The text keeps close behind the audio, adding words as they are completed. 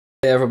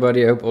Hey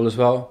everybody, I hope all is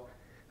well.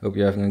 Hope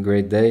you're having a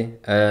great day.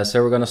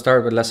 So we're going to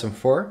start with lesson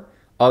 4,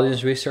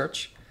 audience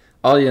research.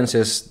 Audience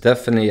is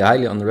definitely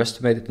highly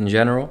underestimated in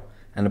general,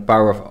 and the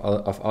power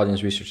of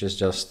audience research is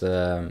just,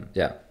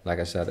 like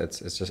I said,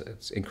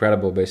 it's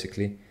incredible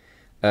basically.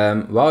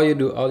 While you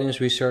do audience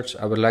research,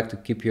 I would like to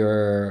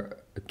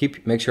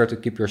make sure to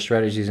keep your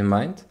strategies in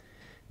mind,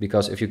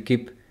 because if you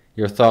keep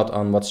your thought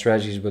on what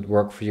strategies would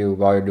work for you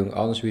while you're doing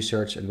audience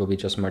research, it will be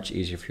just much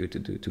easier for you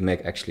to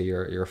make actually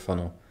your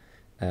funnel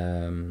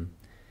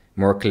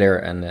more clear,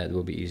 and it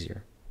will be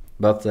easier.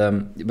 But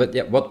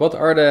yeah, what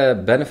are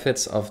the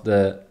benefits of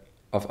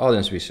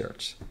audience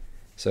research?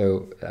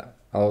 So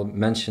I'll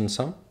mention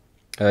some.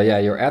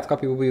 Your ad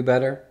copy will be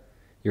better,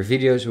 your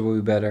videos will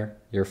be better,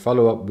 your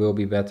follow-up will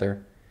be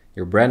better,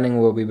 your branding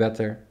will be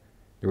better,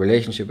 your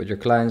relationship with your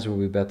clients will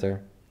be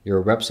better,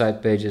 your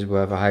website pages will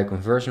have a high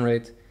conversion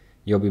rate,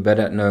 you'll be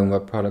better at knowing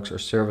what products or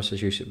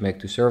services you should make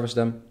to service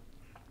them,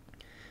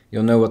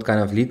 you'll know what kind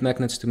of lead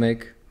magnets to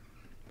make,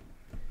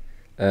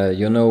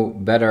 you'll know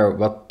better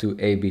what to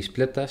A/B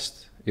split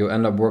test. You'll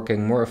end up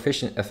working more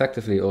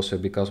effectively also,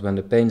 because when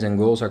the pains and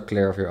goals are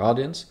clear of your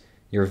audience,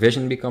 your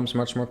vision becomes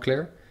much more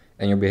clear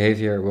and your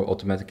behavior will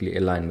automatically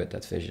align with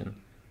that vision.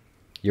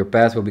 Your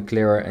path will be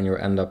clearer and you'll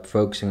end up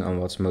focusing on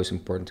what's most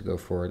important to go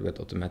forward with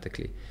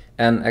automatically.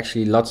 And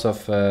actually lots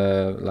of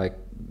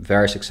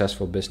very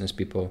successful business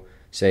people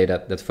say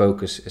that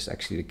focus is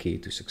actually the key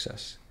to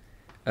success.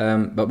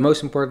 But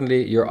most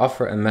importantly, your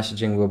offer and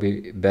messaging will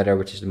be better,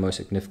 which is the most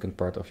significant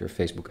part of your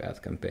Facebook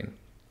ad campaign.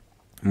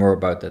 More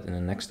about that in the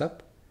next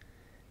step.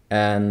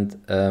 And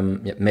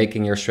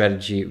making your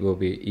strategy will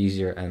be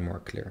easier and more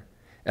clear.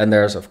 And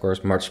there's, of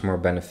course, much more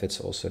benefits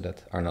also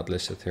that are not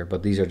listed here,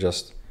 but these are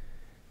just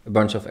a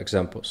bunch of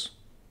examples.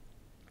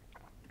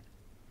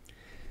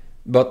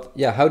 But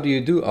yeah, how do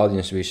you do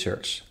audience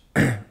research?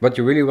 What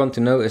you really want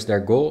to know is their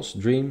goals,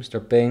 dreams,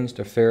 their pains,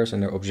 their fears,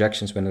 and their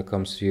objections when it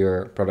comes to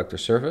your product or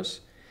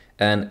service.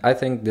 And I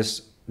think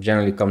this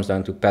generally comes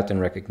down to pattern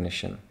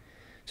recognition.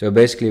 So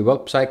basically,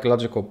 what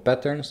psychological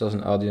patterns does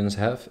an audience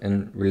have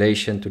in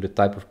relation to the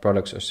type of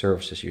products or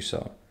services you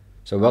sell?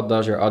 So what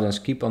does your audience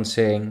keep on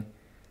saying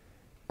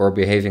or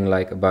behaving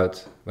like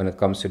about when it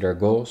comes to their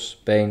goals,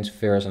 pains,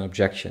 fears, and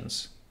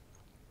objections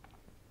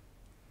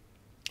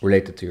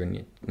related to your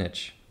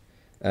niche?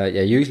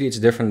 Usually it's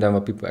different than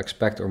what people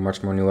expect, or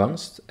much more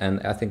nuanced, and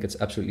I think it's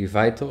absolutely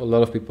vital. A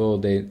lot of people,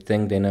 they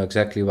think they know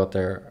exactly what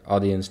their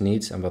audience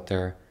needs and what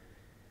their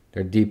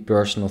deep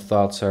personal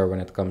thoughts are when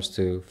it comes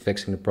to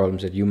fixing the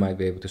problems that you might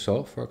be able to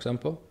solve, for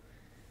example.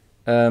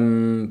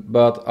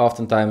 But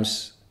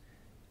oftentimes,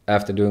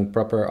 after doing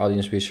proper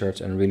audience research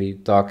and really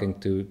talking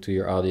to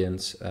your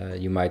audience,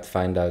 you might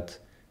find out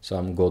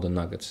some golden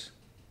nuggets.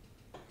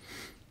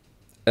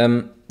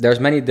 There's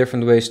many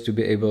different ways to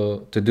be able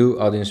to do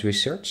audience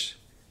research.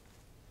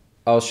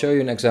 I'll show you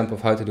an example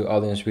of how to do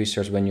audience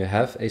research when you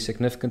have a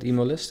significant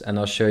email list, and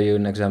I'll show you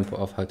an example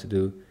of how to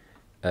do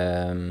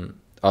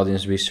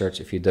audience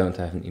research if you don't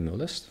have an email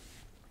list.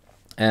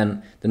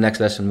 And the next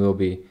lesson will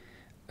be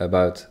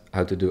about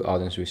how to do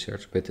audience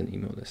research with an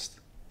email list.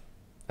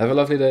 Have a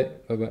lovely day.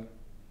 Bye-bye.